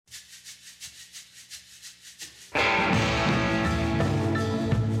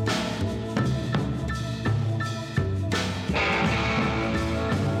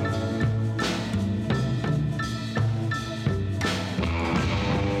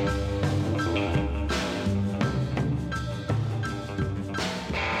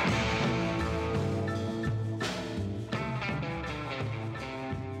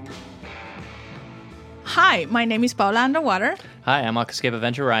Hi, my name is Paula Underwater. Hi, I'm Aquascape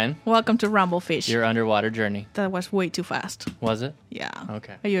Adventure Ryan. Welcome to Rumblefish. Your underwater journey. That was way too fast. Was it? Yeah.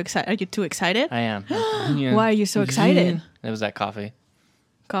 Okay. Are you excited? Are you too excited? I am. Why are you so excited? It was that coffee.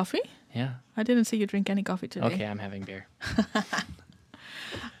 Coffee? Yeah. I didn't see you drink any coffee today. Okay, I'm having beer.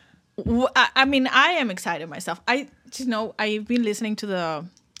 I mean, I am excited myself. I've been listening to the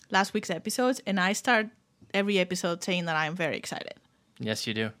last week's episodes, and I start every episode saying that I'm very excited. Yes,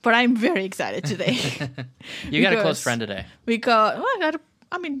 you do. But I'm very excited today. You got a close friend today.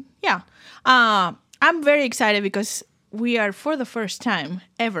 I'm very excited because we are, for the first time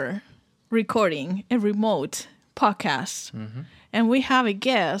ever, recording a remote podcast. Mm-hmm. And we have a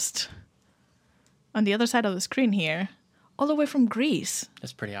guest on the other side of the screen here, all the way from Greece.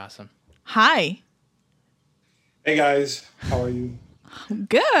 That's pretty awesome. Hi. Hey guys, how are you?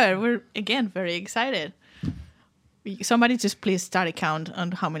 Good. We're, again, very excited. Somebody just please start a count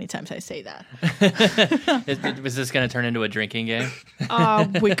on how many times I say that. Was this going to turn into a drinking game?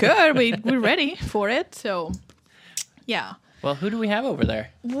 We could. We're ready for it. So, yeah. Well, who do we have over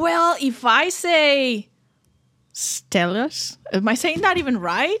there? Well, if I say Stellas, am I saying that even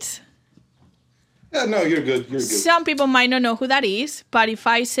right? Yeah, no, you're good. You're good. Some people might not know who that is, but if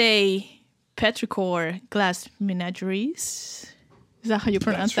I say Petrichor Glass Menageries, is that how you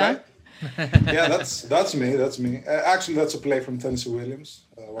pronounce That's that? right. Yeah, that's me. That's me. Actually, that's a play from Tennessee Williams.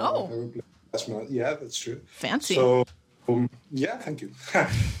 Yeah, that's true. Fancy. So, yeah, thank you.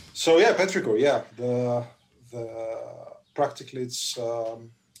 So yeah, Petrichor. Yeah, the practically it's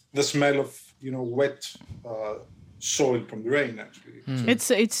the smell of wet soil from the rain. Actually,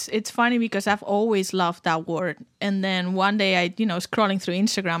 So it's funny because I've always loved that word, and then one day I scrolling through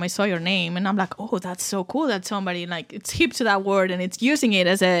Instagram, I saw your name, and I'm like, oh, that's so cool that somebody like it's hip to that word and it's using it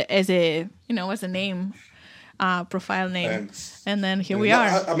as a name, profile name. Thanks. And then here we are.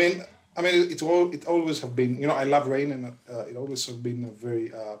 I mean, it always have been. I love rain, and it always have been a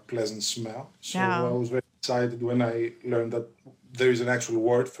very pleasant smell. So Yeah. I was very excited when I learned that there is an actual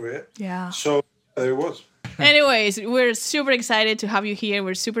word for it. Yeah. So there it was. Anyways, we're super excited to have you here.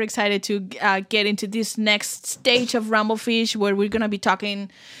 We're super excited to get into this next stage of Rumblefish, where we're going to be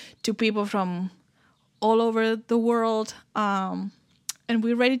talking to people from all over the world. And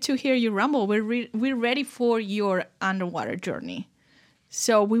we're ready to hear you rumble. We're ready for your underwater journey.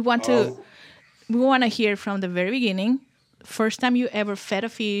 So we want to hear from the very beginning. First time you ever fed a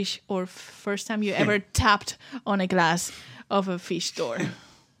fish, or first time you ever tapped on a glass of a fish door.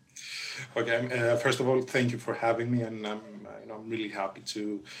 Okay. First of all, thank you for having me, and I'm really happy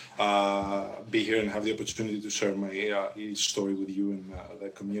to be here and have the opportunity to share my story with you and the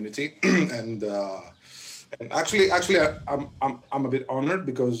community. and actually, I'm a bit honored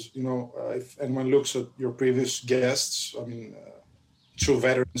because if anyone looks at your previous guests, I mean, true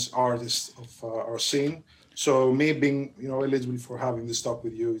veterans, artists of our scene. So me being eligible for having this talk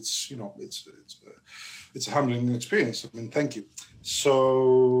with you, it's a humbling experience. I mean, thank you.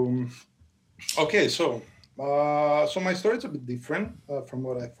 So. Okay, so my story is a bit different from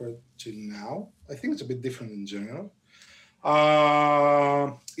what I've heard till now. I think it's a bit different in general.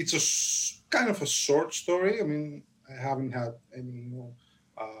 It's kind of a short story. I mean, I haven't had any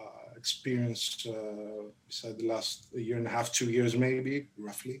experience beside the last year and a half, 2 years maybe,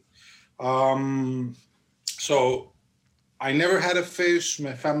 roughly. So I never had a fish.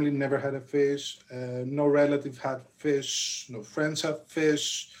 My family never had a fish. No relative had fish. No friends had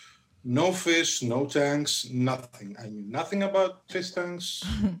fish. No fish, no tanks, nothing. I knew nothing about fish tanks.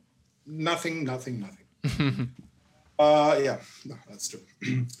 nothing. Yeah, no, that's true.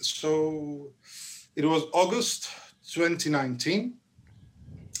 So it was August 2019.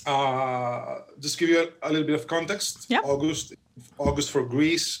 Just give you a little bit of context. Yeah. August for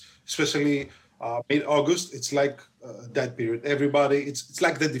Greece, especially mid-August, it's like that period. Everybody, it's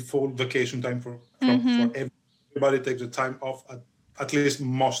like the default vacation time for everybody takes the time off at least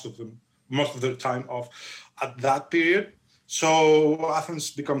most of their time off at that period. So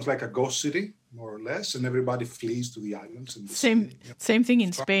Athens becomes like a ghost city, more or less, and everybody flees to the islands. Same thing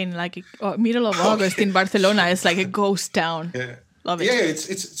in Spain, like middle of August in Barcelona is like a ghost town. Yeah. Love it. Yeah,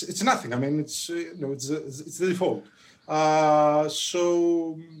 it's nothing. I mean, it's the default.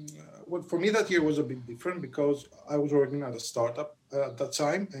 So what for me that year was a bit different because I was working at a startup at that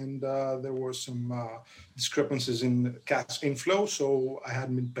time, and there were some discrepancies in cash inflow, so I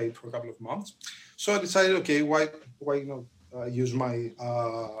hadn't been paid for a couple of months. So I decided, okay, why use my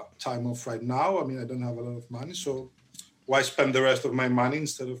time off right now? I mean, I don't have a lot of money, so why spend the rest of my money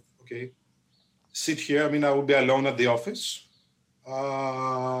instead of sit here? I mean, I would be alone at the office.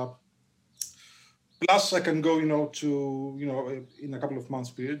 Plus, I can go, to, in a couple of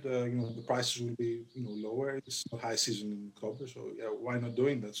months period, the prices will be, lower. It's not high season in October, so yeah, why not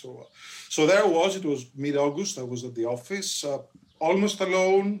doing that? So there I was. It was mid-August. I was at the office, almost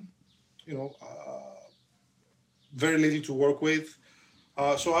alone. You know, very little to work with.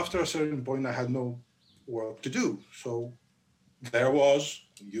 So after a certain point, I had no work to do. So there I was,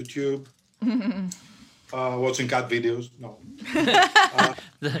 YouTube, watching cat videos. No.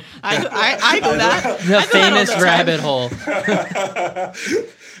 I do that. The famous rabbit hole.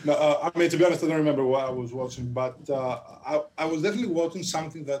 No, I mean, to be honest, I don't remember what I was watching, but I was definitely watching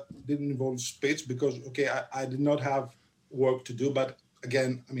something that didn't involve speech because, okay, I did not have work to do, but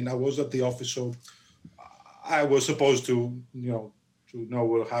again, I mean, I was at the office, so I was supposed to know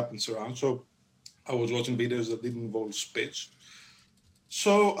what happens around. So I was watching videos that didn't involve speech.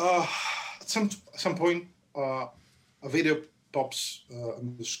 So at some point, a video pops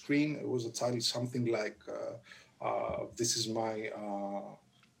on the screen. It was a title something like, "This is my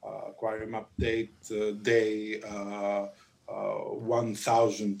aquarium update day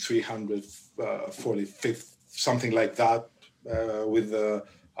 1345th," something like that, with the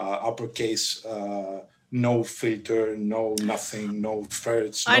uppercase, no filter, no nothing, no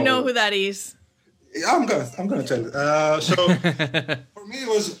ferrets. I know who that is. Yeah, I'm gonna tell you. So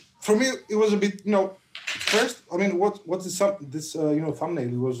for me it was a bit, first, I mean, what is this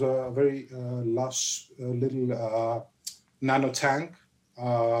thumbnail? It was a very lush little nano tank,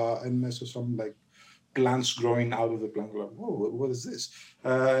 and I saw some like plants growing out of the plant. Like, whoa, what is this?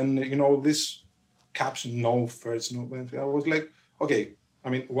 And this caption, no ferrets, no anything. I was like, okay, I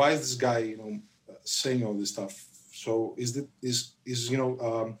mean, why is this guy saying all this stuff? So is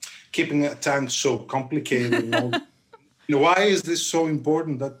keeping a tank so complicated? Why is this so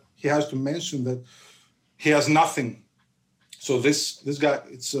important that he has to mention that he has nothing? So this guy,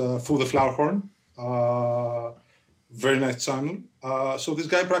 it's For the Flower Horn, very nice channel. So this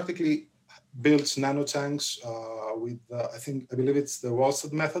guy practically builds nano tanks with I believe it's the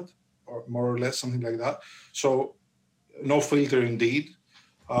Wallstedt method, or more or less something like that. So no filter indeed.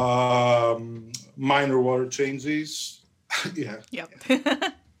 Minor water changes. Yeah. Yep.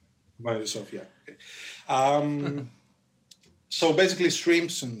 Minor stuff, yeah. Okay. So basically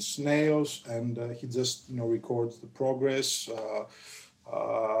streams and snails, and he just records the progress.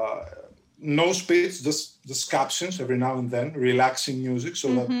 No speech, just captions every now and then, relaxing music,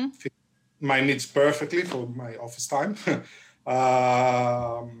 so that fits my needs perfectly for my office time.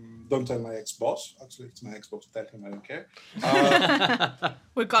 Don't tell my ex-boss. Actually, it's my ex-boss. Tell him I don't care.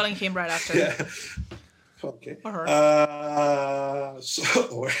 We're calling him right after. Yeah. Okay. Or her.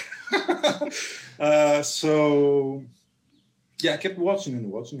 So yeah, I kept watching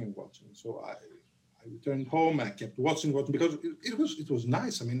and watching and watching. So I returned home. I kept watching because it was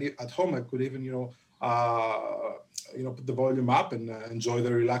nice. I mean, at home I could even put the volume up and enjoy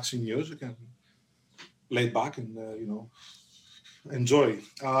the relaxing music and lay back and enjoy.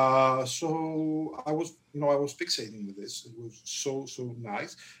 So I was fixating with this. It was so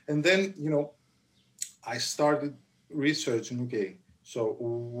nice. And then I started researching. Okay, so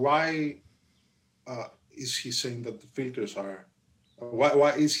why is he saying that the filters are?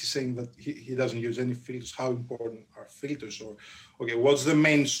 Why is he saying that he doesn't use any filters? How important are filters? Or okay, what's the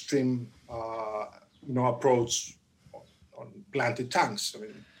mainstream approach on planted tanks? I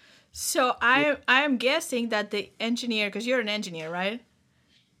mean, so I am guessing that the engineer, because you're an engineer, right?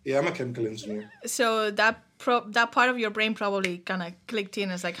 Yeah, I'm a chemical engineer. So that part of your brain probably kind of clicked in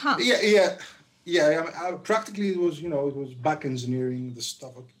as like, huh? Yeah. Practically, it was back engineering the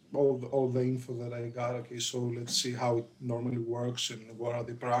stuff, all the info that I got. Okay, so let's see how it normally works and what are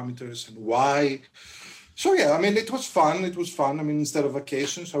the parameters and why. So yeah, I mean, it was fun. I mean, instead of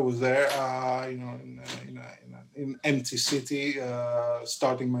vacations, I was there, in an empty city,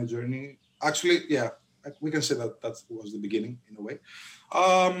 starting my journey. Actually, yeah, we can say that was the beginning in a way.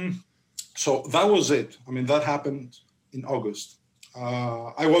 So that was it. I mean, that happened in August.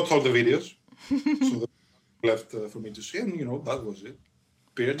 I watched all the videos, so that left for me to see, and that was it.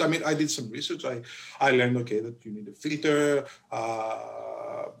 Period. I mean, I did some research. I learned, okay, that you need a filter,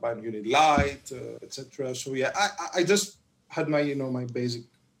 but you need light, etc. So yeah, I just had my my basic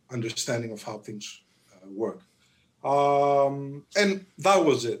understanding of how things work, and that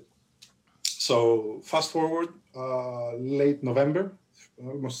was it. So fast forward, late November,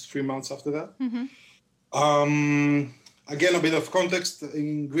 almost 3 months after that. Again, a bit of context.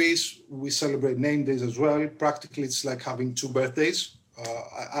 In Greece, we celebrate name days as well. Practically, it's like having 2 birthdays.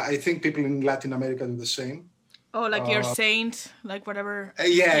 I think people in Latin America do the same. Oh, like your saint, like whatever.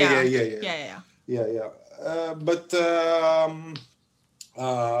 Yeah. But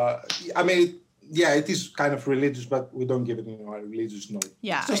I mean, yeah, it is kind of religious, but we don't give it, a religious note.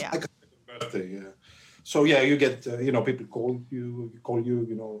 Yeah, It's just yeah. like a birthday, yeah. So yeah, you get, people call you,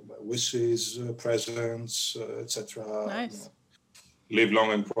 wishes, presents, etc. Nice. Live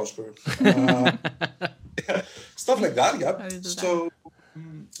long and prosper, stuff like that. Yeah. How do you do that? So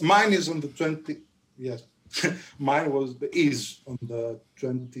mine is on the 20. Yes, mine is on the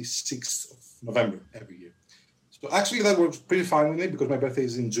 26th of November every year. So actually, that works pretty fine with me because my birthday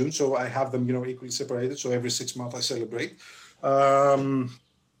is in June, so I have them, equally separated. So every 6 months I celebrate.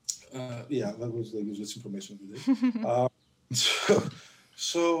 Yeah, that was the useless information today.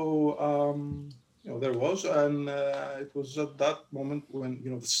 There was, and it was at that moment when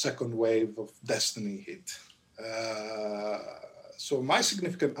the second wave of Destiny hit. So my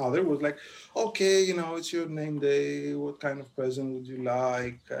significant other was like, okay, it's your name day. What kind of present would you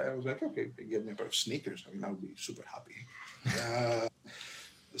like? I was like, okay, give me a pair of sneakers. I mean, I'll be super happy.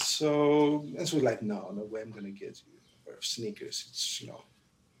 So was like, no way I'm going to get you a pair of sneakers.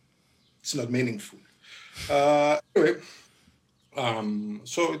 It's not meaningful. Anyway,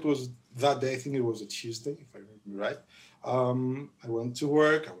 so it was that day. I think it was a Tuesday, if I remember right. I went to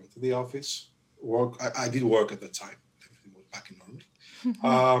work. I went to the office. I did work at the time. Everything was back in normal.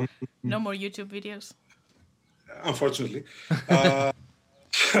 No more YouTube videos. Unfortunately.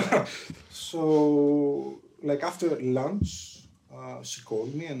 So, like after lunch, she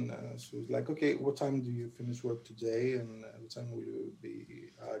called me and she was like, okay, what time do you finish work today? And what time will you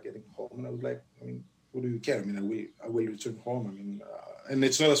be getting home? And I was like, I mean, what do you care? I mean, I will return home. I mean, and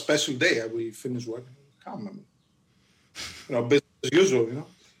it's not a special day. I will finish work and come. I mean, business as usual,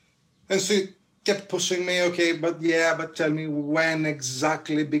 And she kept pushing me, okay, but tell me when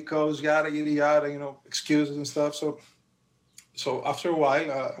exactly, because yada, yada, yada, excuses and stuff. So after a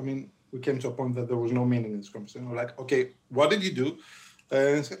while, we came to a point that there was no meaning in this conversation. We're like, okay, what did you do?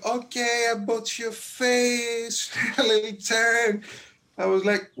 And I said, okay, I bought your face, a little turn. I was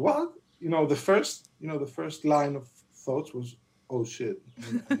like, what? The first line of thoughts was, oh shit,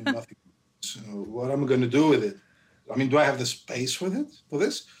 I mean, nothing. So what am I going to do with it? I mean, do I have the space for this?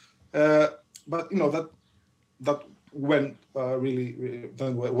 But that went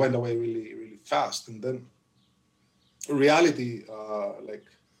went away really, really fast, and then reality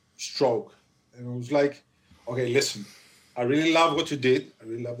stroke, and I was like, okay, listen, I really love what you did. I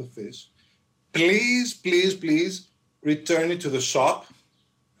really love the fish. Please, please, please return it to the shop.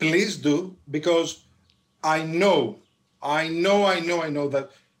 Please do, because I know that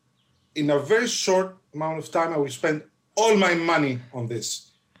in a very short amount of time I will spend all my money on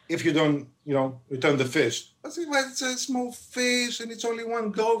this. If you don't, return the fish. I said, well, it's a small fish and it's only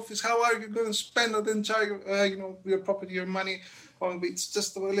one goldfish. How are you going to spend the entire, your property, your money on? It's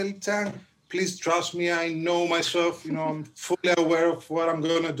just a little tank. Please trust me. I know myself. I'm fully aware of what I'm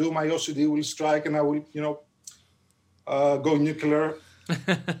going to do. My OCD will strike and I will, go nuclear.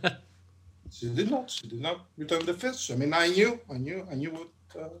 She did not return the fish. I mean, I knew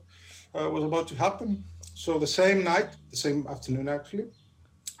what was about to happen. So the same afternoon, actually,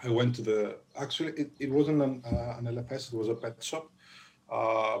 I went to it wasn't an LFS, it was a pet shop,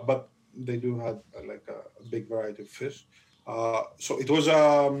 but they do have a big variety of fish. So it was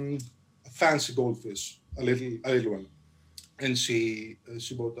a fancy goldfish, a little one, and she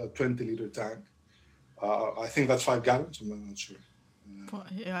bought a 20-liter tank. I think that's 5 gallons. I'm not sure.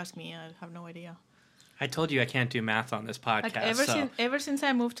 You ask me, I have no idea. I told you I can't do math on this podcast. Ever since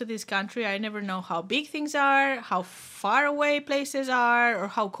I moved to this country, I never know how big things are, how far away places are, or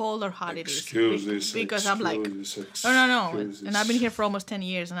how cold or hot it is. Because I'm like, no. And I've been here for almost 10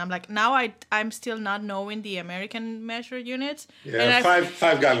 years, and I'm like, now I'm still not knowing the American measure units. Yeah, and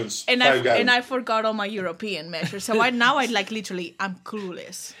 5 gallons. And I forgot all my European measures. So now I'm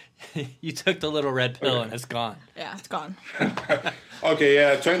clueless. You took the little red pill and it's gone. Yeah, it's gone. Okay,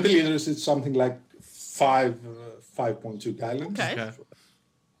 yeah, 20 liters is something like 5.2 gallons. Okay.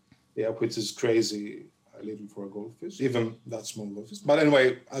 Yeah, which is crazy little for a goldfish, even that small goldfish. But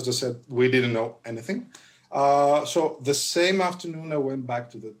anyway, as I said, we didn't know anything. So the same afternoon, I went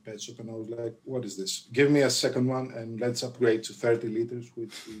back to the pet shop and I was like, what is this? Give me a second one and let's upgrade to 30 liters,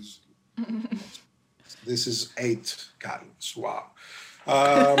 which is, this is 8 gallons. Wow.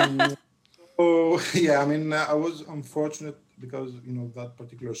 So, yeah, I mean, I was unfortunate because, that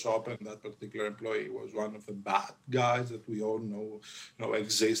particular shop and that particular employee was one of the bad guys that we all know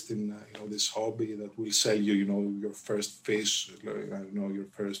exist in, this hobby that will sell you, your first fish, your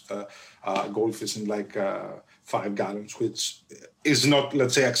first goldfish in 5 gallons, which is not,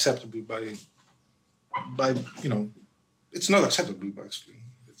 let's say, acceptable by it's not acceptable, actually.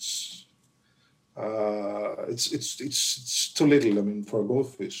 It's too little, I mean, for a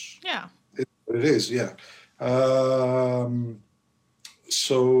goldfish. Yeah. It is, yeah. Um,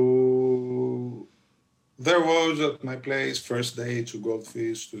 so there was at my place first day two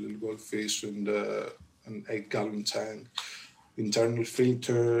goldfish, two little goldfish, and an 8 gallon tank, internal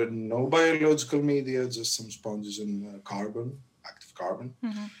filter, no biological media, just some sponges and carbon, active carbon.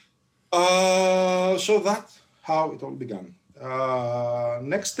 So that's how it all began.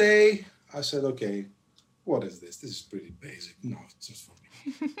 Next day, I said, okay, what is this? This is pretty basic. No, it's just for me.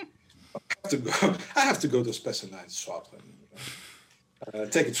 I have to go to a specialized shop and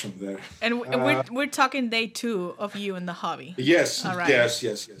take it from there. And we're talking day 2 of you in the hobby. Yes, All right. yes.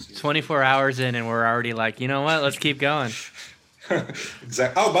 24 hours in, and we're already like, you know what? Let's keep going.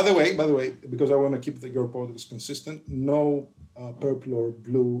 Exactly. Oh, by the way, because I want to keep your products consistent, no purple or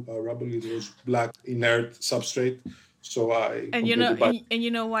blue rubble. It was black inert substrate. So And you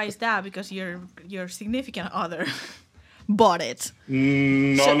know why is that? Because your significant other bought it.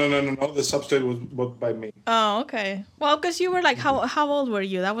 No. The substrate was bought by me. Oh, okay. Well, because you were like, how old were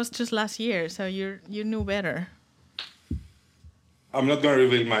you? That was just last year, so you knew better. I'm not going to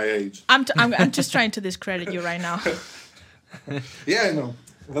reveal my age. I'm just trying to discredit you right now. Yeah, I know.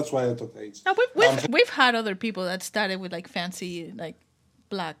 That's why I took age. No, we've had other people that started with like fancy like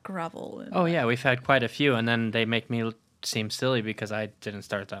black gravel. Oh yeah, we've had quite a few, and then they make me seem silly because I didn't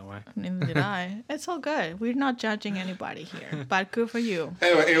start that way. Neither did I. It's all good. We're not judging anybody here, but good for you.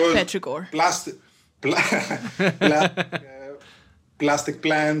 Anyway, it was Petrigor. Plastic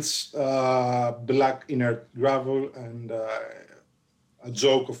plants, black inert gravel, and a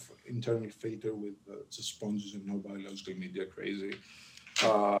joke of internal filter with just sponges and no biological media. Crazy.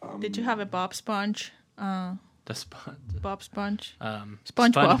 Did you have a Bob sponge? The sponge. Bob sponge?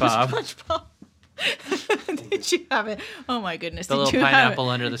 SpongeBob. SpongeBob. Did you have it? Oh my goodness! The did little you pineapple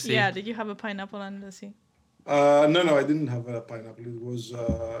have it? under the sea. Yeah. Did you have a pineapple under the sea? No, I didn't have a pineapple. It was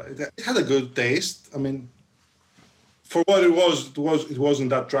it had a good taste. I mean, for what it wasn't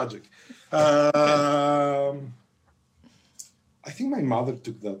that tragic. I think my mother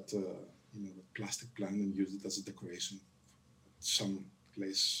took that plastic plant and used it as a decoration, some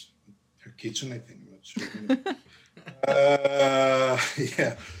place in her kitchen. I think, I'm not sure.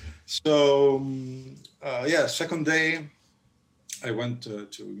 Yeah. So second day, I went to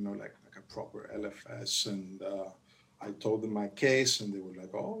like a proper LFS, and I told them my case, and they were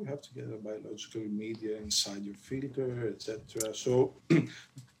like, "Oh, you have to get a biological media inside your filter, etc." So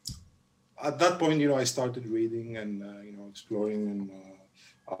at that point, I started reading and exploring and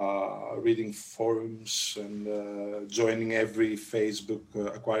reading forums and joining every Facebook,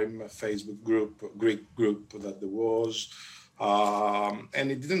 acquiring a Facebook group, Greek group that there was.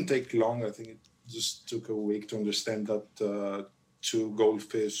 And it didn't take long. I think it just took a week to understand that two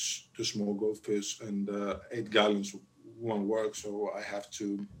small goldfish, and 8 gallons won't work. So I have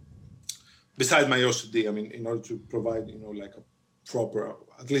to, besides my OCD, I mean, in order to provide, like a proper,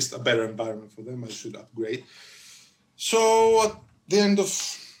 at least a better environment for them, I should upgrade. So at the end of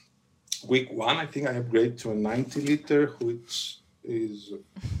week 1, I think I upgrade to a 90 liter, which is...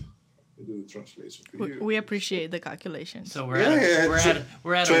 do the translation for you. We appreciate the calculation. So we're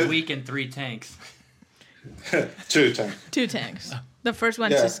at a week and 3 tanks. 2 tanks. 2 tanks. The first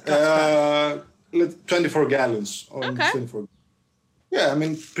one Yeah, just got 24 gallons. Okay. 24. Yeah, I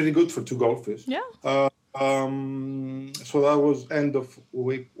mean, pretty good for 2 goldfish. Yeah. So that was end of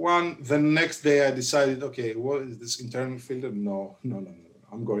week 1. The next day I decided, okay, what is this internal filter? No.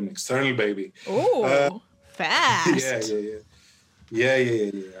 I'm going external, baby. Oh, fast. Yeah.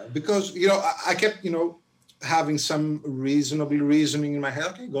 Because, I kept, having some reasonable reasoning in my head.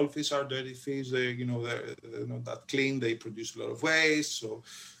 Okay, goldfish are dirty fish. They're not that clean. They produce a lot of waste. So,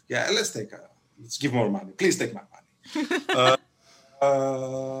 yeah, let's give more money. Please take my money.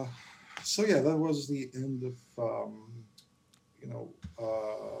 So, yeah, that was the end of,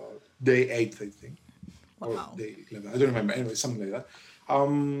 day 8, I think. Wow. Or day 11. I don't remember. Anyway, something like that.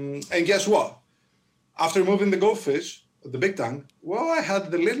 And guess what? After moving the goldfish, the big tank, well, I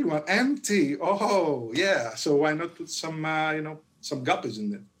had the little one empty. Oh, yeah. So why not put some, some guppies in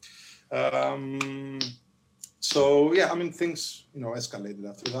there? So, yeah, I mean, things, escalated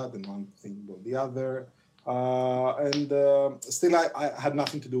after that, and one thing brought the other. And still, I had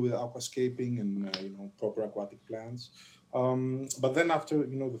nothing to do with aquascaping and, proper aquatic plants. But then after,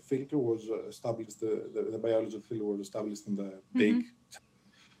 the filter was established, the biology of the filter was established in the big,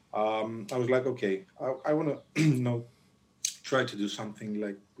 I was like, okay, I want to, try to do something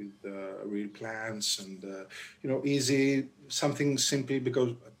like with real plants and, easy, something simply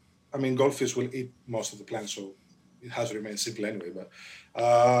because, I mean, goldfish will eat most of the plants, so it has to remain simple anyway. But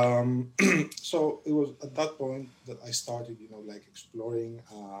so it was at that point that I started, like exploring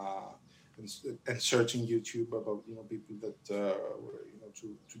and searching YouTube about people that were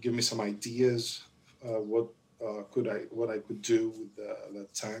to give me some ideas what I could do with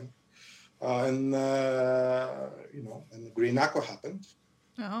that tank. And Green Aqua happened.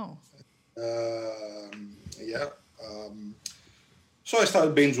 Oh. Yeah. So I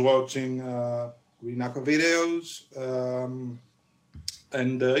started binge watching Green Aqua videos,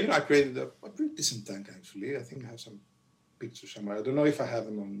 I created a pretty decent tank actually. I think I have some pictures somewhere. I don't know if I have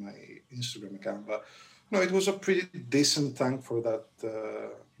them on my Instagram account, but no, it was a pretty decent tank for that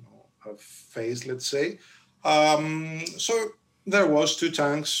phase, let's say. So there was 2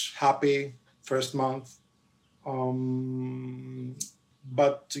 tanks, happy first month.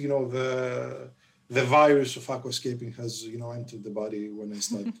 But the virus of aquascaping has entered the body when I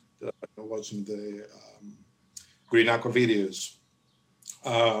started watching the Green Aqua videos.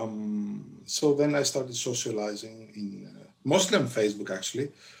 So then I started socializing mostly on Facebook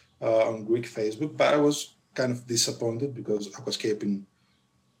actually, on Greek Facebook, but I was kind of disappointed because aquascaping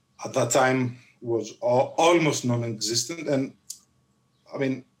at that time was almost non-existent. And I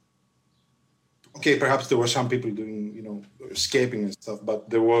mean, okay, perhaps there were some people doing, escaping and stuff, but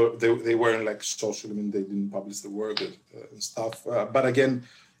they weren't like social. I mean, they didn't publish the work and stuff. But again,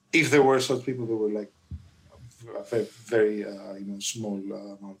 if there were such people, they were like a very, small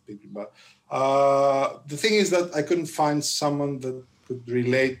amount of people. But the thing is that I couldn't find someone that could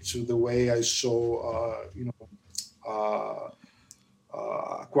relate to the way I saw,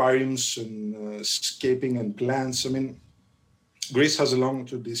 aquariums and escaping and plants. I mean, Greece has a long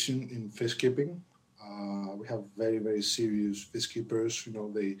tradition in fish keeping. We have very, very serious fish keepers.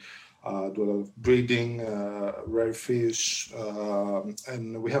 They do a lot of breeding, rare fish,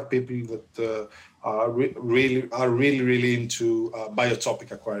 and we have people that are really into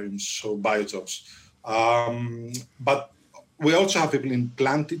biotopic aquariums, so biotops. But we also have people in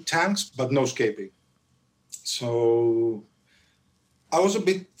planted tanks, but no scaping. So I was a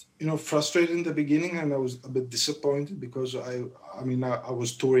bit frustrated in the beginning, and I was a bit disappointed because I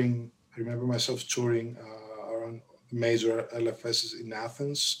was touring. I remember myself touring around major LFSs in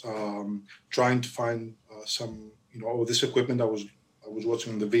Athens, trying to find some, all this equipment I was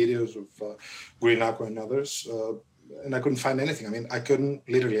watching the videos of Green Aqua and others, and I couldn't find anything. I mean, I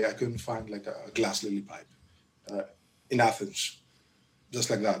couldn't find like a glass lily pipe in Athens. Just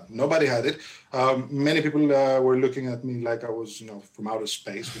like that. Nobody had it. Many people were looking at me like I was, from outer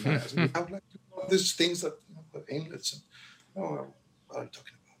space. We have like these things that inlets. And, what are you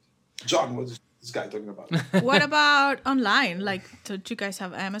talking about? John, what is this guy talking about? What about online? Like, do you guys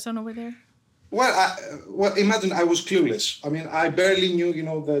have Amazon over there? Well, imagine I was clueless. I mean, I barely knew,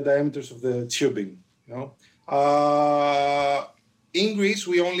 the diameters of the tubing. In Greece,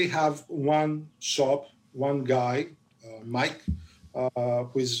 we only have one shop, one guy, Mike.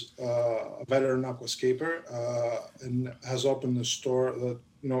 Who is a veteran aquascaper and has opened a store that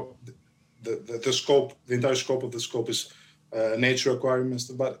the scope, the entire scope of the scope is nature aquarium and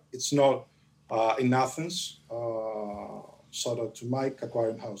stuff, but it's not in Athens. Shout out to Mike,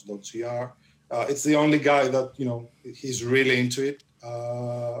 aquariumhouse.cr. It's the only guy that he's really into it.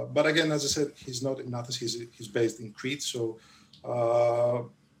 But again, as I said, he's not in Athens. He's based in Crete. So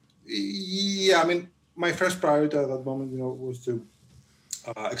yeah, I mean, my first priority at that moment, was to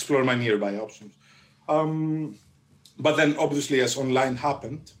explore my nearby options. But then obviously as online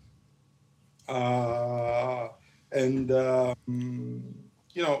happened,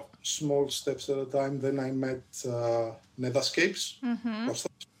 small steps at a time, then I met Nedascapes.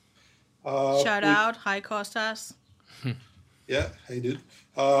 Shout out, hi Kostas. Yeah, hey dude.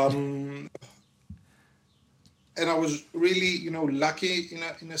 And I was really, lucky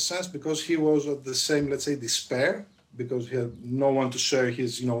in a sense because he was at the same, let's say, despair, because he had no one to share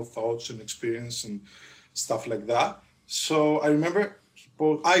his, thoughts and experience and stuff like that. So I remember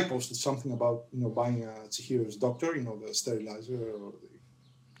I posted something about, buying a Chihiro's Doctor, the sterilizer, or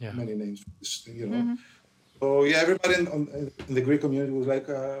many names for this thing, So yeah, everybody in the Greek community was like,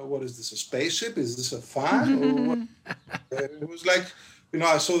 what is this, a spaceship? Is this a fan? Or what? It was like,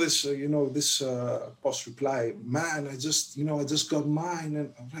 I saw this, this post reply, man, I just got mine.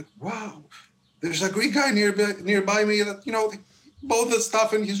 And I'm like, wow. There's a Greek guy nearby me that, both that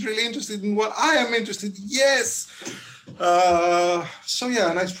stuff, and he's really interested in what I am interested in. Yes. So yeah,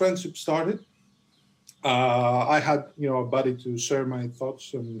 a nice friendship started. I had, a buddy to share my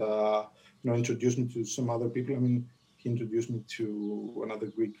thoughts and, introduce me to some other people. I mean, he introduced me to another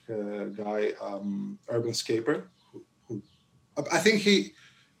Greek guy, Urban Scaper, who I think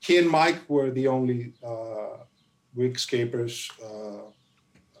he and Mike were the only Greek scapers,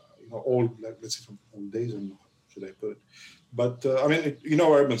 old, like, let's say from old days, and should I put it? But I mean, you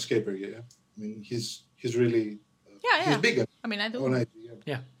know, Urban Scaper, yeah. I mean, he's really he's big I mean, I do. on IG,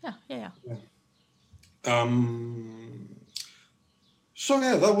 Yeah. So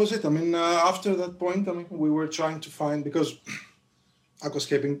yeah, that was it. I mean, after that point, I mean, we were trying to find, because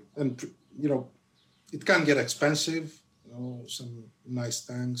aquascaping, and you know, it can get expensive. You know, some nice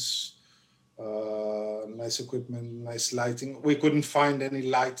tanks, nice equipment, nice lighting. We couldn't find any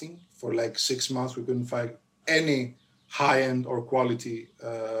lighting for like 6 months. We couldn't find any high-end or quality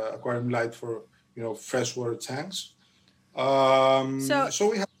aquarium light for, you know, freshwater tanks. So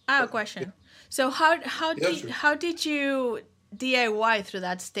we have. I have a question. Yeah. So how did you DIY through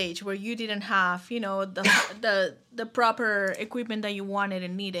that stage where you didn't have, you know, the proper equipment that you wanted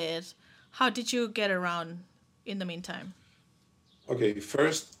and needed? How did you get around in the meantime? Okay,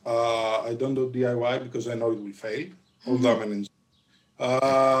 first, I don't do DIY because I know it will fail. Although I'm an engineer.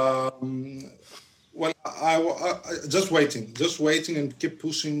 Well, I just waiting and keep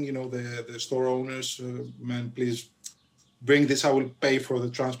pushing, you know, the store owners, man, please bring this. I will pay for the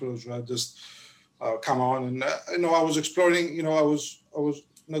transport. Just come on. And you know, I was exploring. You know, I was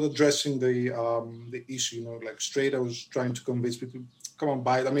not addressing the issue. You know, like straight. I was trying to convince people, come on,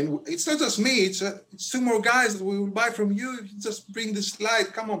 buy it. I mean, it's not just me. It's 2 more guys that we will buy from you. If you just bring this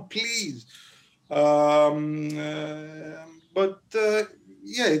light. Come on, please. But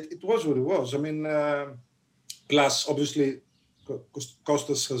yeah, it was what it was. I mean, plus obviously,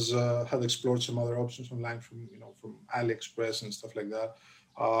 Costas had explored some other options online from AliExpress and stuff like that,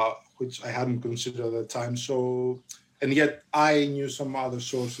 which I hadn't considered at the time. So, and yet I knew some other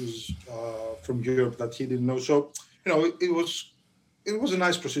sources from Europe that he didn't know. So, you know, it was a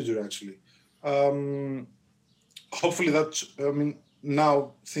nice procedure actually. Hopefully that, I mean,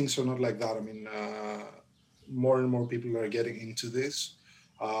 now things are not like that. I mean, more and more people are getting into this,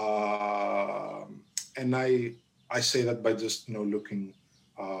 and I say that by just, you know, looking,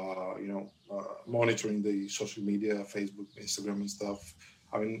 monitoring the social media, Facebook, Instagram, and stuff.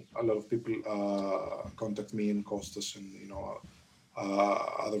 I mean, a lot of people contact me and Costas and, you know,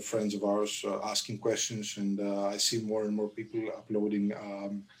 other friends of ours asking questions, and I see more and more people uploading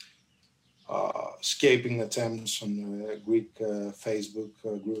scaping attempts on Greek Facebook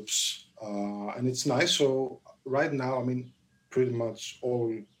groups, and it's nice. So right now, I mean, pretty much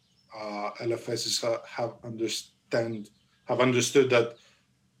all LFSs have understood that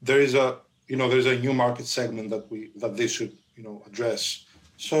there's a new market segment that they should, you know, address.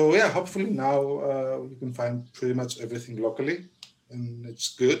 So yeah, hopefully now you can find pretty much everything locally, and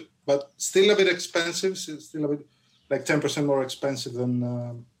it's good, but still a bit expensive. It's still a bit like 10% more expensive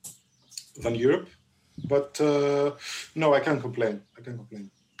than Europe, but no, I can't complain.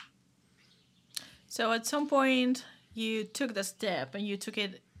 So at some point you took the step and you took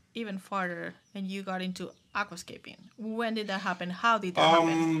it even farther and you got into aquascaping. When did that happen? How did that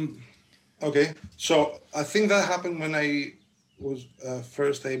happen? Okay, so I think that happened when I was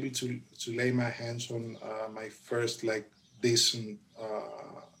first able to lay my hands on my first like decent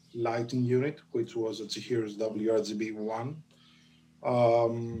lighting unit, which was a Chihiro's WRGB1.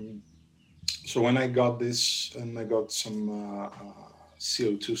 So when I got this, and I got some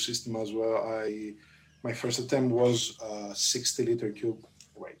CO2 system as well, my first attempt was 60-liter cube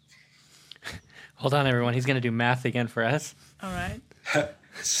weight. Hold on, everyone. He's going to do math again for us. All right.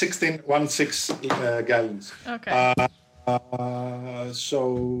 16 gallons. Okay.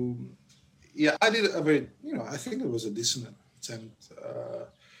 So, yeah, I did a very, you know, I think it was a decent attempt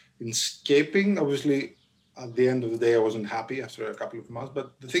in scaping. Obviously, at the end of the day, I wasn't happy after a couple of months.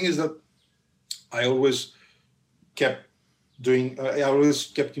 But the thing is that I always kept you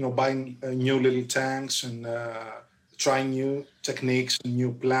know, buying new little tanks and trying new techniques and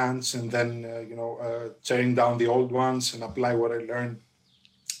new plants, and then, tearing down the old ones and apply what I learned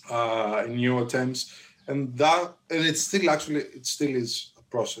in new attempts. And it still is a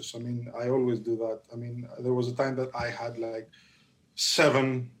process. I mean, I always do that. I mean, there was a time that I had like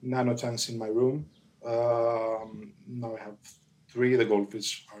 7 nano tanks in my room. Now I have 3. The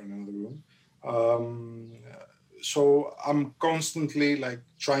goldfish are in another room. So I'm constantly like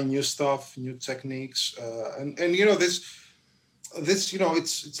trying new stuff, new techniques, and you know, this you know,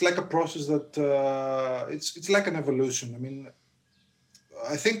 it's like a process that it's like an evolution. I mean,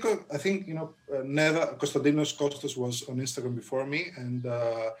 I think you know, Konstantinos Kostas was on Instagram before me, and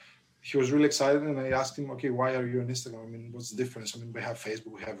he was really excited. And I asked him, okay, why are you on Instagram? I mean, what's the difference? I mean, we have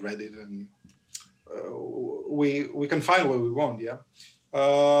Facebook, we have Reddit, and we can find what we want, yeah.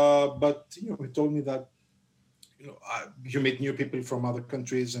 But you know, he told me that, you know, you meet new people from other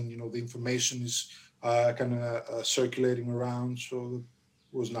countries, and you know, the information is kind of circulating around. So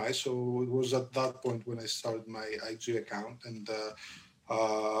was nice. So it was at that point when I started my IG account, and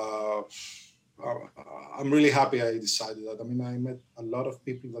I'm really happy I decided that. I mean, I met a lot of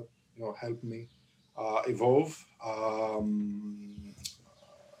people that helped me evolve,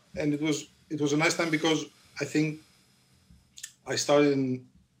 and it was a nice time because I think I started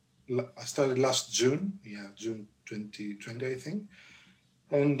last June, June 2020, I think,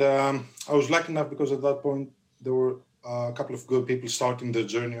 and I was lucky enough because at that point there were a couple of good people starting their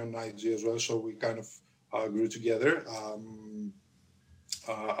journey on IG as well, so we kind of grew together.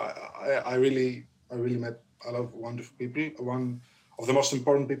 I really met a lot of wonderful people. One of the most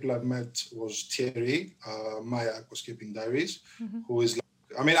important people I've met was Thierry, my Aquascaping Diaries, who is,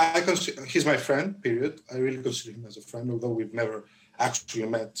 he's my friend, period. I really consider him as a friend, although we've never actually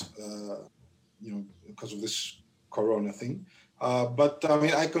met, because of this Corona thing. But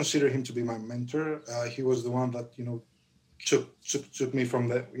I consider him to be my mentor. He was the one that, took me from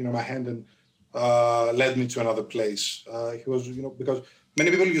my hand and led me to another place. He was, because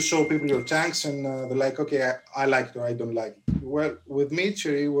many people, you show people your tanks and they're like, okay, I like it or I don't like it. Well, with me,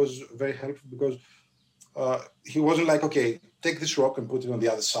 Thierry was very helpful because he wasn't like, okay, take this rock and put it on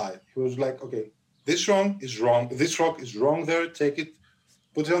the other side. He was like, okay, this rock is wrong. This rock is wrong there. Take it,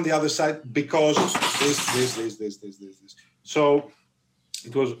 put it on the other side because this. So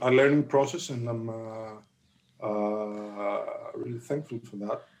it was a learning process, and I'm really thankful for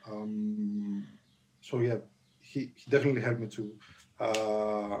that. So yeah, he definitely helped me to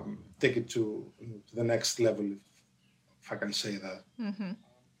take it to the next level, if I can say that. Mm-hmm.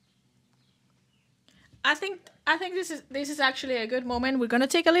 I think this is actually a good moment. We're gonna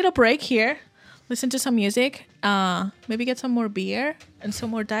take a little break here, listen to some music, maybe get some more beer and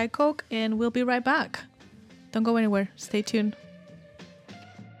some more Diet Coke, and we'll be right back. Don't go anywhere. Stay tuned.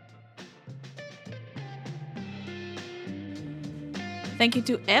 Thank you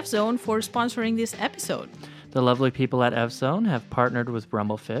to F-Zone for sponsoring this episode. The lovely people at F-Zone have partnered with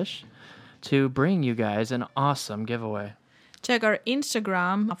Rumblefish to bring you guys an awesome giveaway. Check our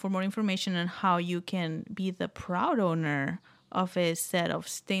Instagram for more information on how you can be the proud owner of a set of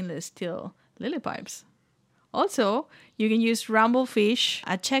stainless steel lily pipes. Also, you can use Rumblefish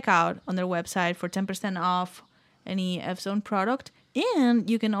at checkout on their website for 10% off any F-Zone product. And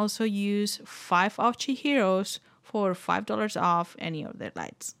you can also use 5 off Chihiros for $5 off any of their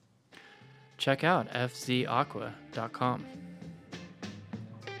lights. Check out fzaqua.com.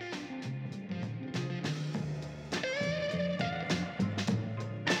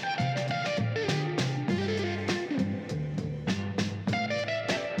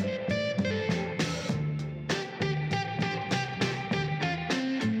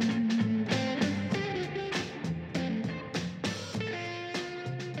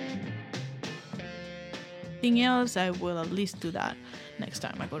 Anything else, I will at least do that next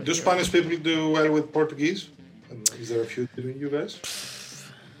time I go to Do Europe. Spanish people do well with Portuguese? Is there a few between you guys?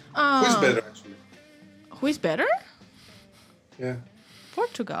 Who's better, actually? Who is better? Yeah.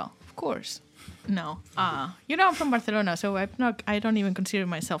 Portugal, of course. No. I'm from Barcelona, so I don't even consider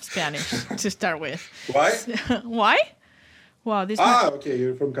myself Spanish to start with. Why? Why? Wow, this Okay,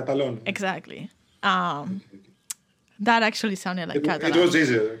 you're from Catalonia. Exactly. That actually sounded like Catalan. It was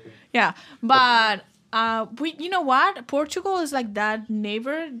easier. Okay. Yeah, but you know what? Portugal is like that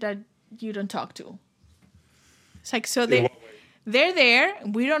neighbor that you don't talk to. It's like they're there.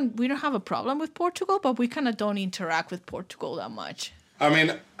 We don't have a problem with Portugal, but we kind of don't interact with Portugal that much. I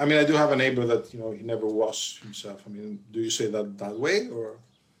mean, I do have a neighbor that he never washed himself. I mean, do you say that way or?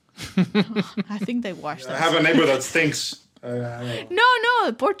 I think they wash. I have a neighbor that stinks. No,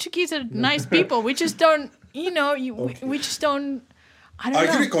 the Portuguese are nice people. We just don't. We just don't. I don't know.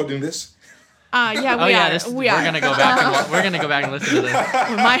 Are you recording this? Yeah, we are. We are. We're gonna go back. We're gonna go back and listen to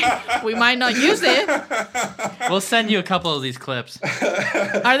this. We might not use it. We'll send you a couple of these clips.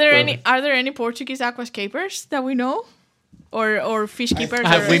 Are there any Portuguese aquascapers that we know, or fish keepers?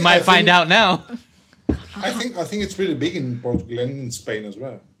 We might find out now. I think it's really big in Portugal and in Spain as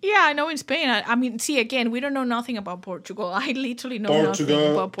well. Yeah, I know in Spain. I mean, see, again, we don't know nothing about Portugal. I literally know nothing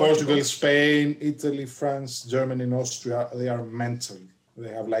about Portugal. Portugal, Spain, Italy, France, Germany, and Austria. They are mental. They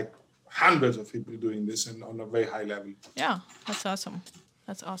have like hundreds of people doing this and on a very high level. Yeah, that's awesome.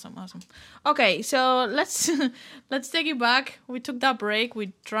 That's awesome. Okay, so let's take it back. We took that break.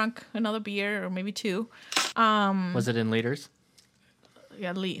 We drank another beer or maybe two. Was it in liters?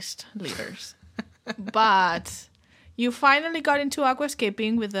 At least liters. But you finally got into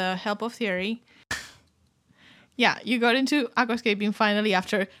aquascaping with the help of Thierry. Yeah, you got into aquascaping finally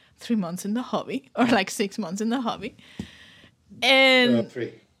after 3 months in the hobby, or like 6 months in the hobby. And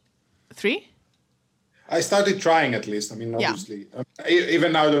 3. 3? I started trying at least. I mean, Yeah. obviously,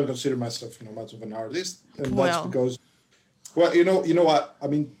 even now I don't consider myself, much of an artist, and that's Well. because, well, you know what? I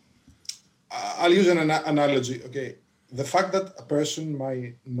mean, I'll use an analogy. Okay, the fact that a person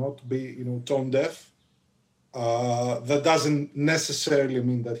might not be, tone deaf, that doesn't necessarily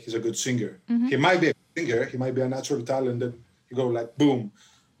mean that he's a good singer. He might be a singer. He might be a natural talent, and you go like boom.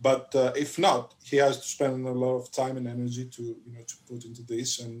 But if not, he has to spend a lot of time and energy to put into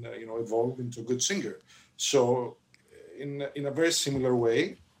this and evolve into a good singer. So, in a very similar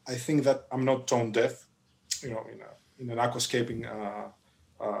way, I think that I'm not tone deaf, in an aquascaping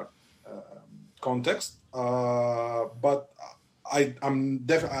context, but I am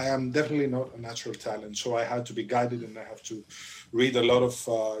definitely not a natural talent. So I had to be guided, and I have to read a lot of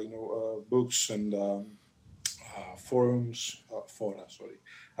books and fora, sorry.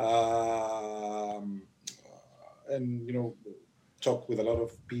 And talk with a lot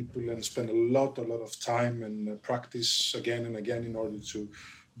of people and spend a lot of time and practice again and again in order to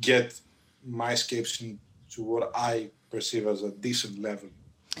get my escapes into what I perceive as a decent level.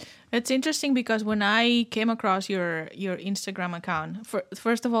 It's interesting because when I came across your Instagram account,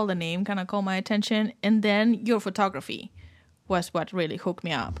 first of all, the name kind of caught my attention, and then your photography was what really hooked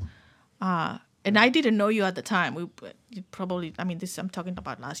me up. And I didn't know you at the time. I'm talking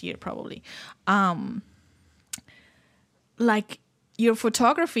about last year probably. Like your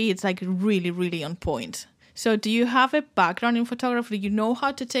photography, it's like really, really on point. So do you have a background in photography? Do you know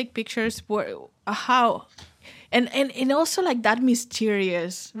how to take pictures? How? And also like that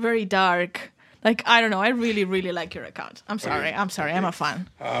mysterious, very dark. Like, I don't know. I really, really like your account. I'm sorry. Okay. I'm a fan.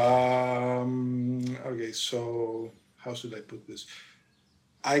 Okay, so how should I put this?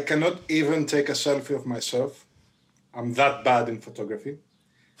 I cannot even take a selfie of myself. I'm that bad in photography.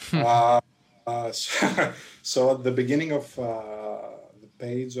 So at the beginning of the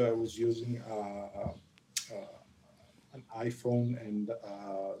page, I was using an iPhone and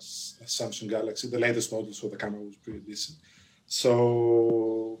a Samsung Galaxy, the latest model, so the camera was pretty decent.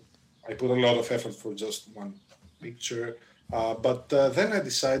 So I put a lot of effort for just one picture. But then I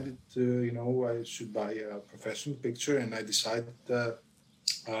decided I should buy a professional picture, and I decided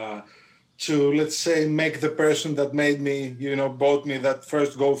to, let's say, make the person that made me, bought me that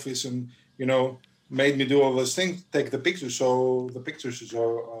first goldfish and, made me do all those things, take the pictures. So the pictures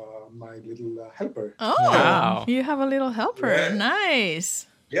are my little helper. Oh, wow. You have a little helper. Yeah. Nice.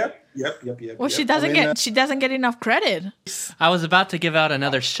 Yep. Well, she doesn't get enough credit. I was about to give out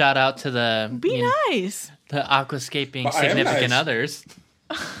another shout out to the nice. The aquascaping significant others.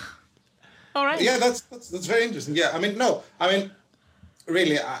 All right. Yeah, that's very interesting. Yeah,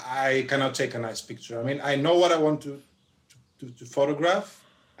 really, I cannot take a nice picture. I know what I want to photograph,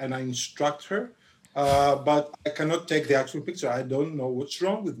 and I instruct her, but I cannot take the actual picture. I don't know what's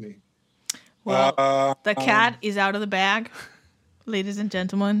wrong with me. Well, the cat is out of the bag, ladies and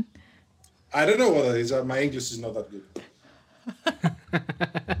gentlemen. I don't know what it is. My English is not that good.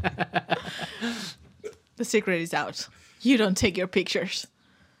 The secret is out. You don't take your pictures.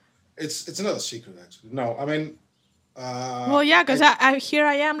 It's not a secret, actually. No, well, yeah, because here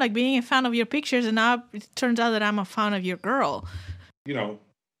I am, like, being a fan of your pictures, and now it turns out that I'm a fan of your girl.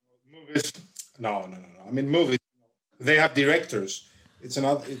 Movies. No. Movies, they have directors. It's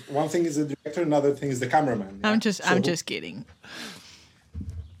another. One thing is the director, another thing is the cameraman. Yeah? I'm just kidding.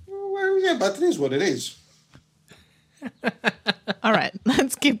 Well, yeah, but it is what it is. All right,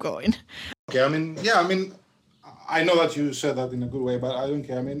 let's keep going. Okay, I know that you said that in a good way, but I don't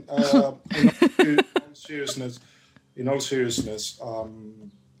care. In all seriousness,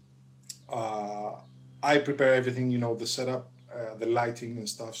 I prepare everything, the setup, the lighting and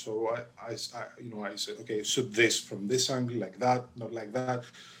stuff. So I said, okay, shoot this from this angle, like that, not like that.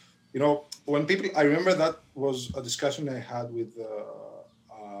 When I remember that was a discussion I had with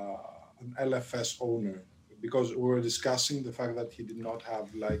an LFS owner, because we were discussing the fact that he did not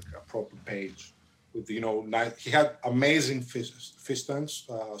have like a proper page with, he had amazing fish tanks,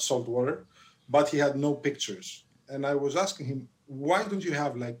 salt water, but he had no pictures. And I was asking him, why don't you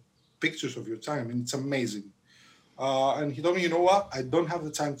have like pictures of your time? It's amazing. And he told me, you know what? I don't have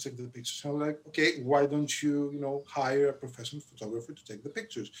the time to take the pictures. And I was like, okay, why don't you, hire a professional photographer to take the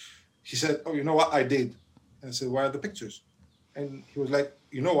pictures? He said, oh, you know what? I did. And I said, why are the pictures? And he was like,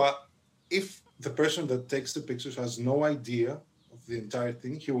 you know what? If the person that takes the pictures has no idea of the entire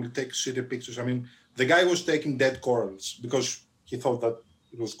thing, he will take shitty pictures. The guy was taking dead corals because he thought that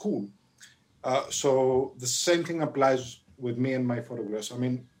it was cool. So the same thing applies with me and my photographs.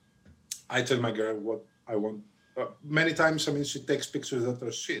 I tell my girl what I want. Many times, she takes pictures that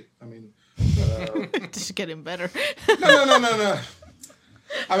are shit. This is getting better. No.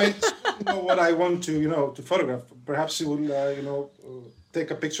 know what I want to, to photograph. Perhaps he will, take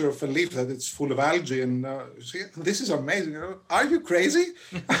a picture of a leaf that it's full of algae and see, this is amazing. Are you crazy?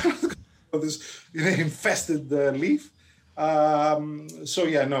 This infested leaf. So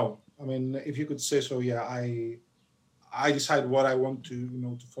yeah, no. I mean, if you could say so, yeah, I decide what I want to,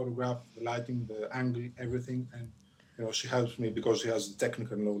 to photograph, the lighting, the angle, everything, and she helps me because she has the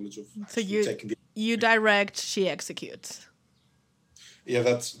technical knowledge of taking it. You direct, she executes. Yeah,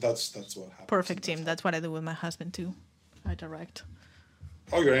 that's what happens. Perfect team. That's what I do with my husband too. I direct.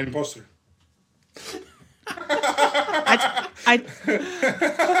 Oh, you're an imposter.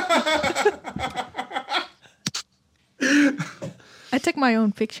 I take my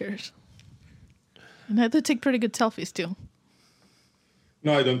own pictures. And I do take pretty good selfies too.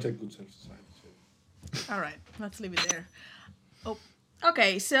 No, I don't take good selfies. All right, let's leave it there. Oh,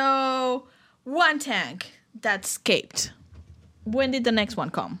 okay. So one tank that escaped. When did the next one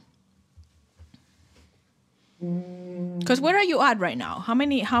come? Because where are you at right now? How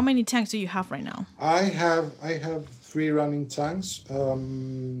many tanks do you have right now? I have 3 running tanks.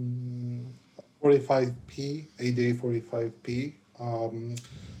 45p, ADA 45p.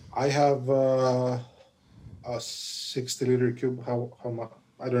 I have a 60-liter cube. How much?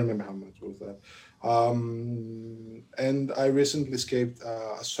 I don't remember how much was that. And I recently escaped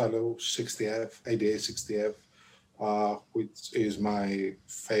a Swallow 60F, ADA 60F, which is my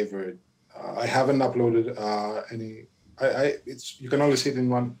favorite. I haven't uploaded any. It's you can only see it in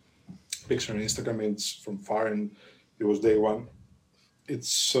one picture on Instagram. It's from far, and it was day one.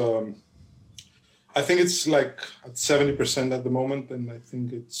 It's. I think it's like at 70% at the moment, and I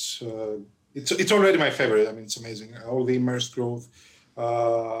think it's already my favorite. I mean, it's amazing. All the immersed growth.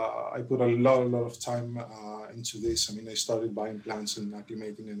 I put a lot of time into this. I mean, I started buying plants and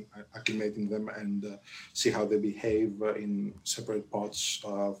acclimating them and see how they behave in separate pots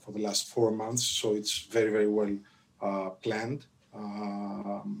for the last 4 months. So it's very, very well planned.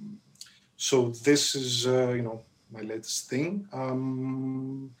 So this is, my latest thing.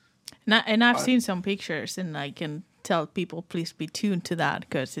 And I've seen some pictures, and I can tell people, please be tuned to that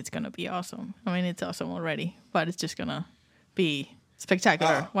because it's going to be awesome. I mean, it's awesome already, but it's just going to be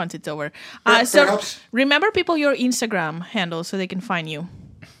spectacular once it's over. So remember, people, your Instagram handle so they can find you.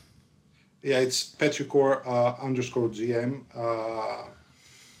 Yeah, it's petrichor_GM.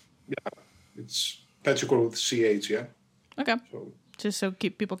 It's petrichor with CH, yeah? Okay. So, just so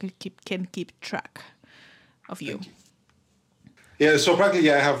people can keep track of you. Yeah, so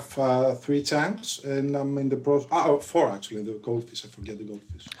practically I have 3 tanks, and I'm in the process. 4 actually. The goldfish. I forget the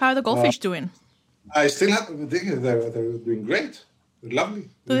goldfish. How are the goldfish doing? I still have. They're doing great. They're lovely.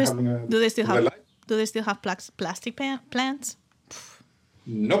 Do they still have plastic plants?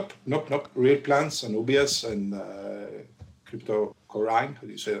 Nope. Real plants, anubias and cryptocoryne. How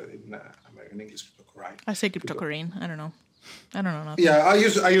do you say that in American English? Cryptocoryne. I say cryptocoryne. I don't know nothing. Yeah, I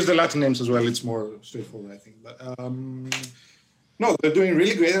use the Latin names as well. It's more straightforward, I think. But no, they're doing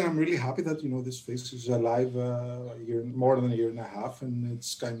really great, and I'm really happy that this fish is alive more than a year and a half, and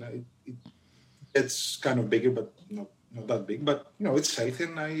it's kind of bigger, but not that big. But it's healthy,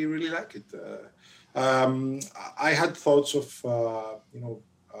 and I really like it. I had thoughts of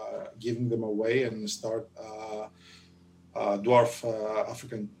giving them away and start dwarf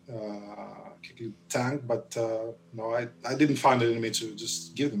African Kikli tank, but no, I didn't find it in me to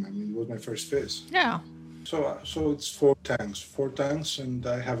just give them. I mean, it was my first fish. Yeah. So it's 4 tanks, and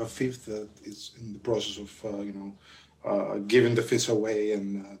I have a 5th that is in the process of giving the fish away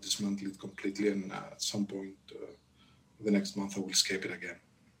and dismantle it completely. And at some point, the next month, I will escape it again.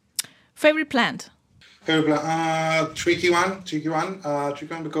 Favorite plant? Tricky one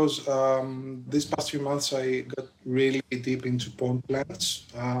because these past few months I got really deep into pond plants.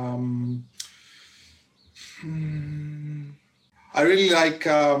 I really like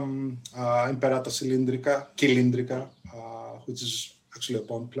Imperata cylindrica, which is actually a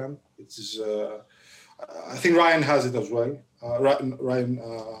pond plant. It is, I think Ryan has it as well. Ryan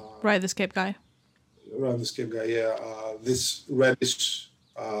the Escape guy. Ryan the Escape guy, yeah. This reddish,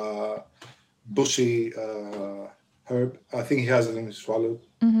 bushy herb. I think he has it in his swallow.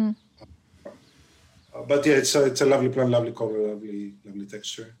 Mm-hmm. But yeah, it's a lovely plant, lovely color, lovely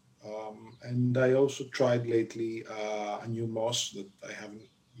texture. And I also tried lately a new moss that I haven't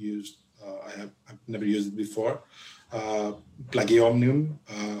used. I've never used it before. Plagiomnium,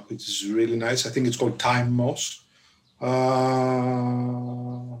 which is really nice. I think it's called thyme moss.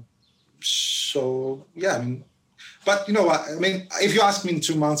 So yeah, I mean, but you know what? I mean, if you ask me in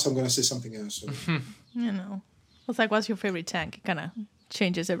 2 months, I'm going to say something else. So. It's like, what's your favorite tank? It kind of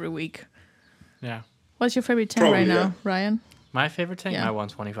changes every week. Yeah. What's your favorite tank right now, Ryan? My favorite tank? My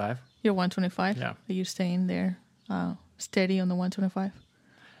 125. You're 125. Yeah. Are you staying there, steady on the 125?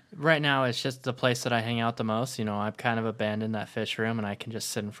 Right now, it's just the place that I hang out the most. You know, I've kind of abandoned that fish room, and I can just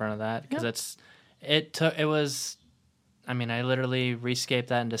sit in front of that because I literally rescaped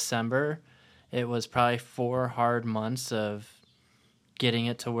that in December. It was probably 4 hard months of getting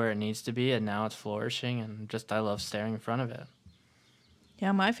it to where it needs to be, and now it's flourishing, and just I love staring in front of it.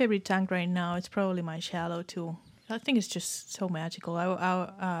 Yeah, my favorite tank right now, it's probably my shallow too. I think it's just so magical.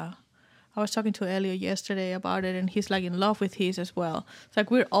 I was talking to Elio yesterday about it, and he's like in love with his as well. It's like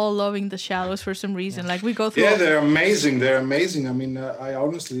we're all loving the shallows for some reason. Like we go through. Yeah, they're amazing. They're amazing. I mean, I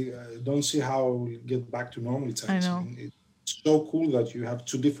honestly don't see how we'll get back to normal times. I know. I mean, it's so cool that you have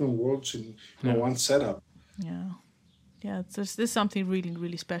 2 different worlds in one setup. Yeah. Yeah, there's something really,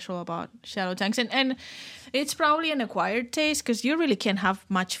 really special about shallow tanks. And it's probably an acquired taste because you really can't have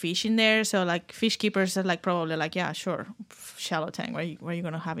much fish in there. So, like, fish keepers are, like, probably like, yeah, sure, shallow tank. What are you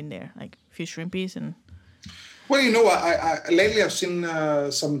going to have in there? Like, fish shrimpies and... Well, you know, I lately I've seen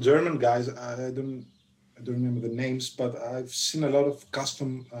some German guys. I don't remember the names, but I've seen a lot of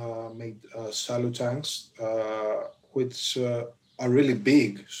custom made shallow tanks, which... are really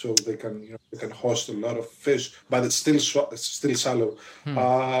big, so they can host a lot of fish, but it's still shallow.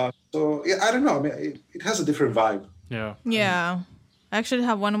 So yeah, I don't know. I mean, it has a different vibe. Yeah. Yeah, I actually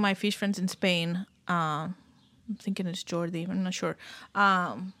have one of my fish friends in Spain. I'm thinking it's Jordi. I'm not sure.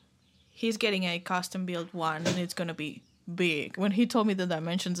 He's getting a custom built one, and it's gonna be big. When he told me the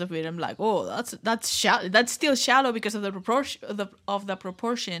dimensions of it, I'm like, oh, that's shallow. That's still shallow because of the proportion of the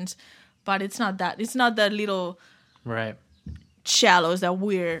proportions, but it's not that. It's not that little. Right. Shallows that at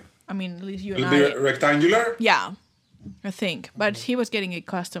least you and I. Rectangular? Yeah, I think. But he was getting it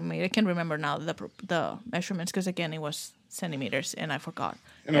custom made. I can't remember now the measurements because, again, it was centimeters and I forgot.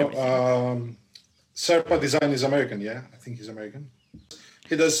 You know, Serpa Design is American, yeah? I think he's American.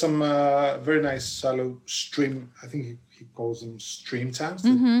 He does some very nice shallow stream. I think he calls them stream tanks.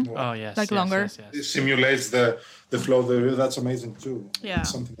 Mm-hmm. Oh, yes. Like yes, longer. Yes, yes. It simulates the flow of the river. That's amazing, too. Yeah.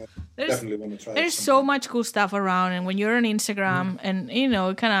 It's something that I definitely want to try. There's so much cool stuff around. And when you're on Instagram and,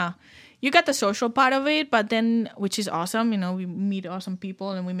 you got the social part of it, but then, which is awesome, we meet awesome people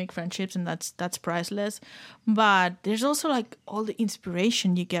and we make friendships and that's priceless. But there's also like all the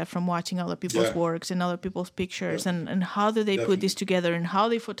inspiration you get from watching other people's works and other people's pictures and how do they put this together and how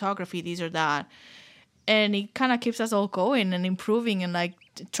they photography these or that. And it kind of keeps us all going and improving and like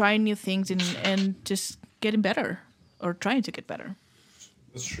trying new things and just getting better or trying to get better.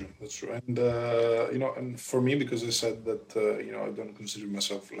 That's true. And, and for me, because I said that, I don't consider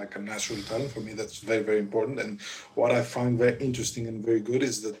myself like a natural talent, for me, that's very, very important. And what I find very interesting and very good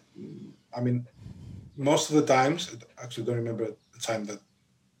is that, most of the times, I actually don't remember the time that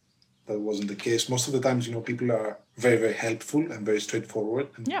wasn't the case. Most of the times, people are very, very helpful and very straightforward.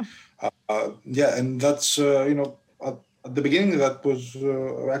 And, and that's, at the beginning, that was,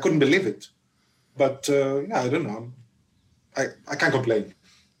 I couldn't believe it. But, I don't know. I can't complain.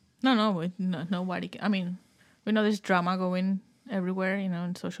 No, nobody. We know there's drama going everywhere,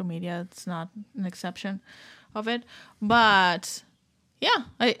 in social media. It's not an exception of it. But, yeah,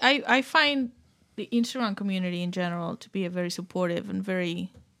 I find the Instagram community in general to be a very supportive and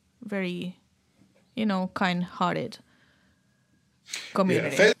very, very, kind-hearted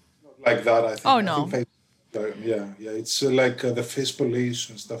community. Yeah, Facebook like that, I think. Oh, no. I think Facebook, it's like the face police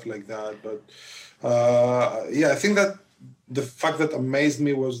and stuff like that. But, I think that the fact that amazed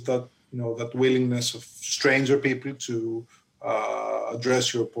me was that, that willingness of stranger people to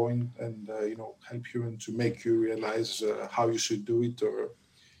address your point and, help you and to make you realize how you should do it or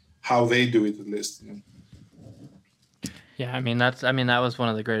how they do it at least. Yeah, that was one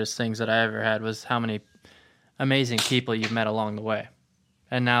of the greatest things that I ever had was how many amazing people you've met along the way.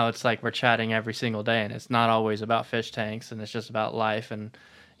 And now it's like we're chatting every single day and it's not always about fish tanks and it's just about life and,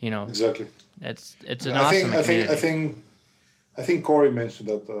 Exactly. It's an awesome community. I think Corey mentioned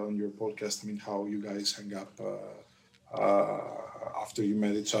that on your podcast. How you guys hang up after you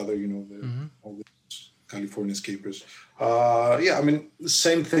met each other. All the California escapers. The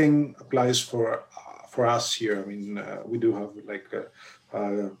same thing applies for us here. We do have like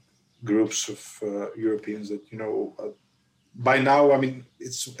groups of Europeans that by now.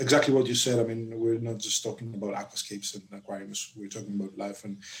 It's exactly what you said. We're not just talking about aquascapes and aquariums. We're talking about life,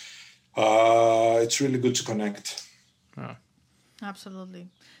 and it's really good to connect. Oh. Absolutely.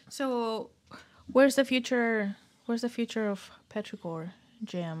 So, where's the future? Where's the future of Petrichor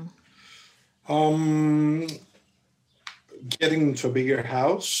Jam? Getting into a bigger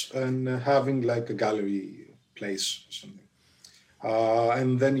house and having like a gallery place or something,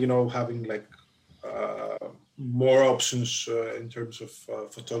 and then having like more options in terms of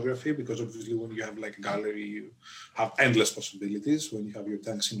photography, because obviously when you have like a gallery, you have endless possibilities. When you have your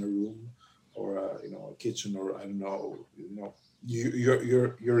tanks in a room or a kitchen, or I don't know,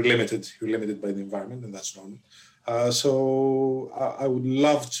 you're limited. You're limited by the environment, and that's normal. So I would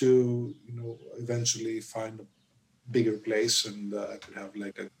love to eventually find a bigger place, and I could have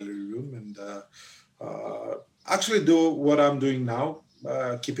like a gallery room, and actually do what I'm doing now.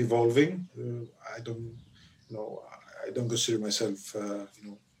 Keep evolving. I don't consider myself,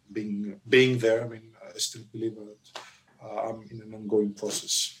 being there. I mean, I still believe that I'm in an ongoing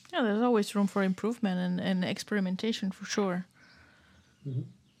process. Yeah, there's always room for improvement and experimentation for sure. Mm-hmm.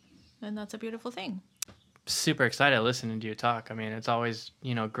 And that's a beautiful thing. Super excited listening to you talk. I mean, it's always,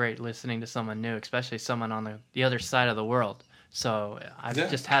 great listening to someone new, especially someone on the other side of the world. So I've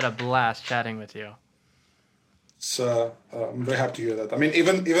just had a blast chatting with you. It's, I'm very happy to hear that. I mean,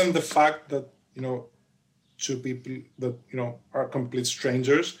 even the fact that, two people that, are complete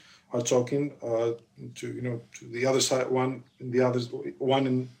strangers are talking to the other side, one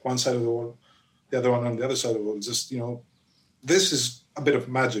in one side of the world, the other one on the other side of the world. Just, this is a bit of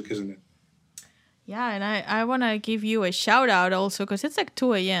magic, isn't it? Yeah, and I want to give you a shout out also, because it's like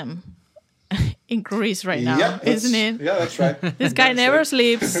 2 a.m. in Greece right now, isn't it? Yeah, that's right. This guy never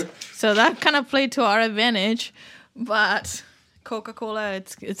sleeps, so that kind of played to our advantage. But Coca-Cola,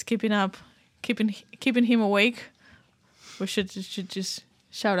 it's keeping him awake. We should just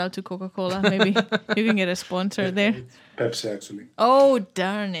shout out to Coca-Cola. Maybe we can get a sponsor there. Pepsi, actually. Oh,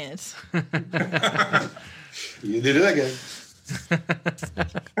 darn it! You did it again.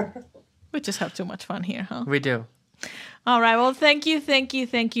 We just have too much fun here, huh? We do. All right. Well, thank you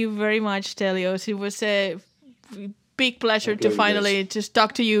very much, Stelios. It was a big pleasure to finally just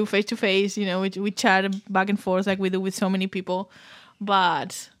talk to you face to face. We chat back and forth like we do with so many people.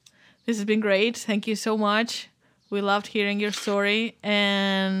 But this has been great. Thank you so much. We loved hearing your story,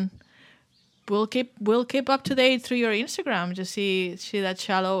 and we'll keep up to date through your Instagram to see that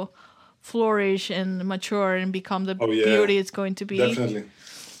shallow flourish and mature and become the beauty it's going to be.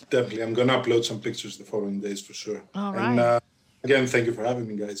 Definitely. I'm going to upload some pictures the following days for sure. All right. And again, thank you for having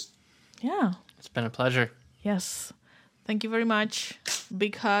me, guys. Yeah. It's been a pleasure. Yes. Thank you very much.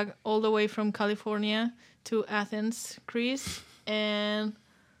 Big hug all the way from California to Athens, Greece. And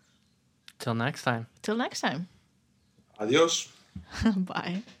till next time. Adios.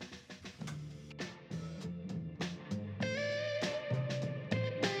 Bye.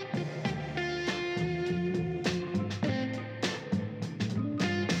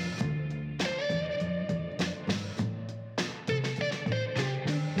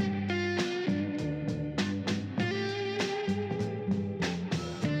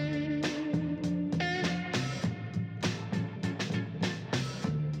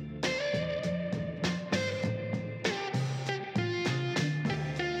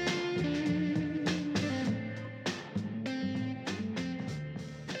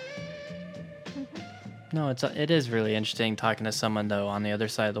 No, it is really interesting talking to someone though on the other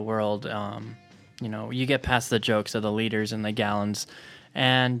side of the world. You get past the jokes of the liters and the gallons,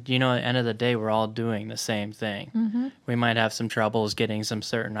 and at the end of the day, we're all doing the same thing. Mm-hmm. We might have some troubles getting some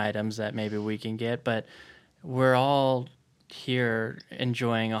certain items that maybe we can get, but we're all here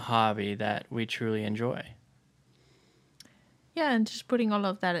enjoying a hobby that we truly enjoy. Yeah, and just putting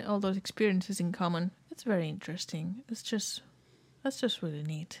all those experiences in common. It's very interesting. That's just really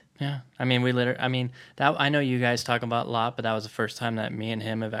neat. Yeah. I mean, that I know you guys talk about a lot, but that was the first time that me and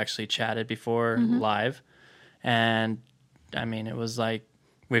him have actually chatted before live. And I mean, it was like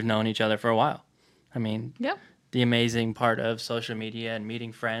we've known each other for a while. I mean, the amazing part of social media and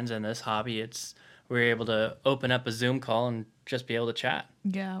meeting friends and this hobby, we're able to open up a Zoom call and just be able to chat.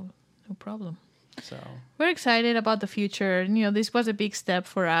 Yeah, no problem. So we're excited about the future. This was a big step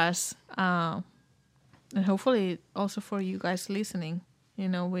for us. And hopefully also for you guys listening.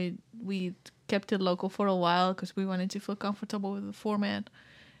 We kept it local for a while because we wanted to feel comfortable with the format.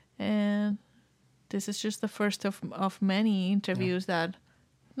 And this is just the first of many interviews that...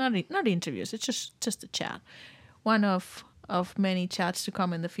 Not interviews, it's just a chat. One of many chats to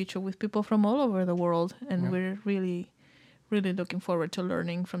come in the future with people from all over the world. And we're really, really looking forward to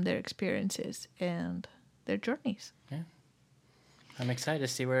learning from their experiences and their journeys. Yeah. I'm excited to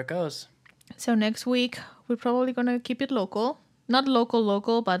see where it goes. So next week, we're probably going to keep it local. Not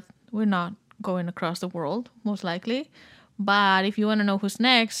local, but we're not going across the world, most likely. But if you want to know who's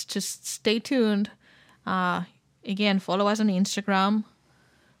next, just stay tuned. Again, follow us on Instagram,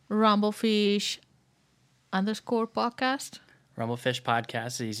 Rumblefish _podcast. Rumblefish Podcast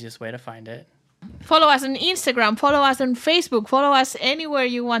is the easiest way to find it. Follow us on Instagram. Follow us on Facebook. Follow us anywhere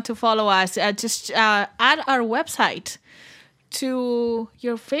you want to follow us. Just add our website to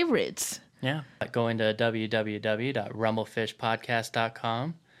your favorites. Yeah. Go into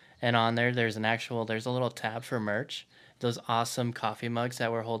www.rumblefishpodcast.com. And on there's a little tab for merch. Those awesome coffee mugs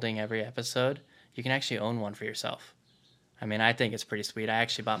that we're holding every episode. You can actually own one for yourself. I mean, I think it's pretty sweet. I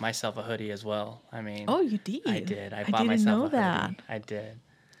actually bought myself a hoodie as well. I mean, oh, you did? I did. I bought didn't myself know a that. hoodie. I did.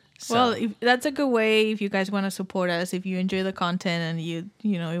 So, Well, that's a good way if you guys want to support us. If you enjoy the content and you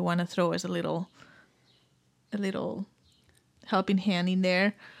want to throw us a little helping hand in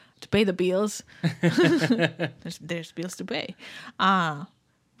there to pay the bills. there's bills to pay.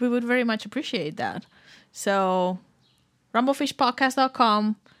 We would very much appreciate that. So,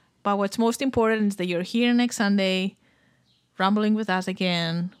 rumblefishpodcast.com. But what's most important is that you're here next Sunday, rambling with us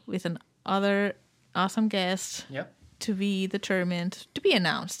again with another awesome guest. Yep. To be determined, to be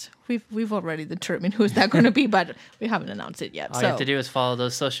announced. We've already determined who's that going to be, but we haven't announced it yet. All you have to do is follow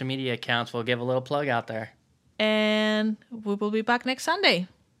those social media accounts. We'll give a little plug out there. And we will be back next Sunday.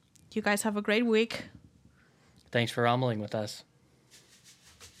 You guys have a great week. Thanks for rumbling with us.